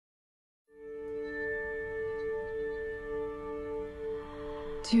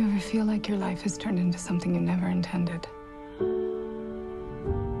Do you ever feel like your life has turned into something you never intended?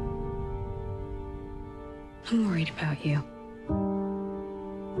 I'm worried about you.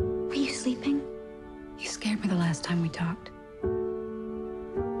 Are you sleeping? You scared me the last time we talked.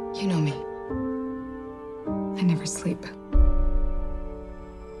 You know me. I never sleep.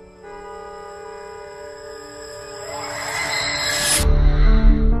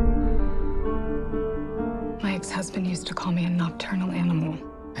 My ex-husband used to call me a nocturnal animal.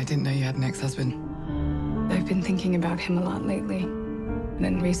 I didn't know you had an ex-husband. I've been thinking about him a lot lately. And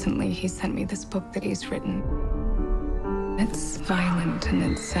then recently, he sent me this book that he's written. It's violent and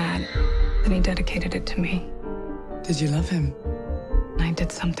it's sad. Then he dedicated it to me. Did you love him? I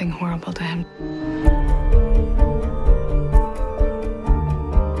did something horrible to him.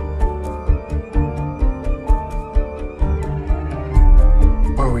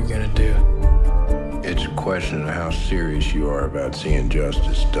 What are we gonna do? It's a question of how serious you are about seeing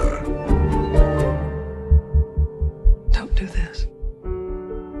justice done. Don't do this.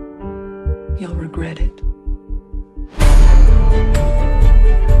 You'll regret it.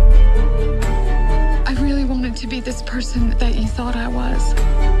 I really wanted to be this person that you thought I was.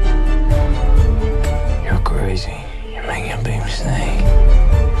 You're crazy. You're making a big mistake.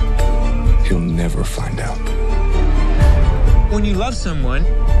 He'll never find out. When you love someone,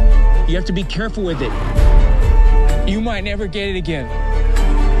 you have to be careful with it. You might never get it again.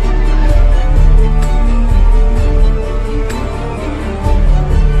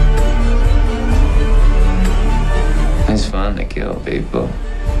 It's fun to kill people.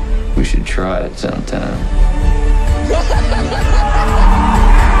 We should try it sometime.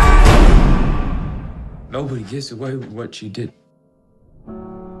 Nobody gets away with what she did.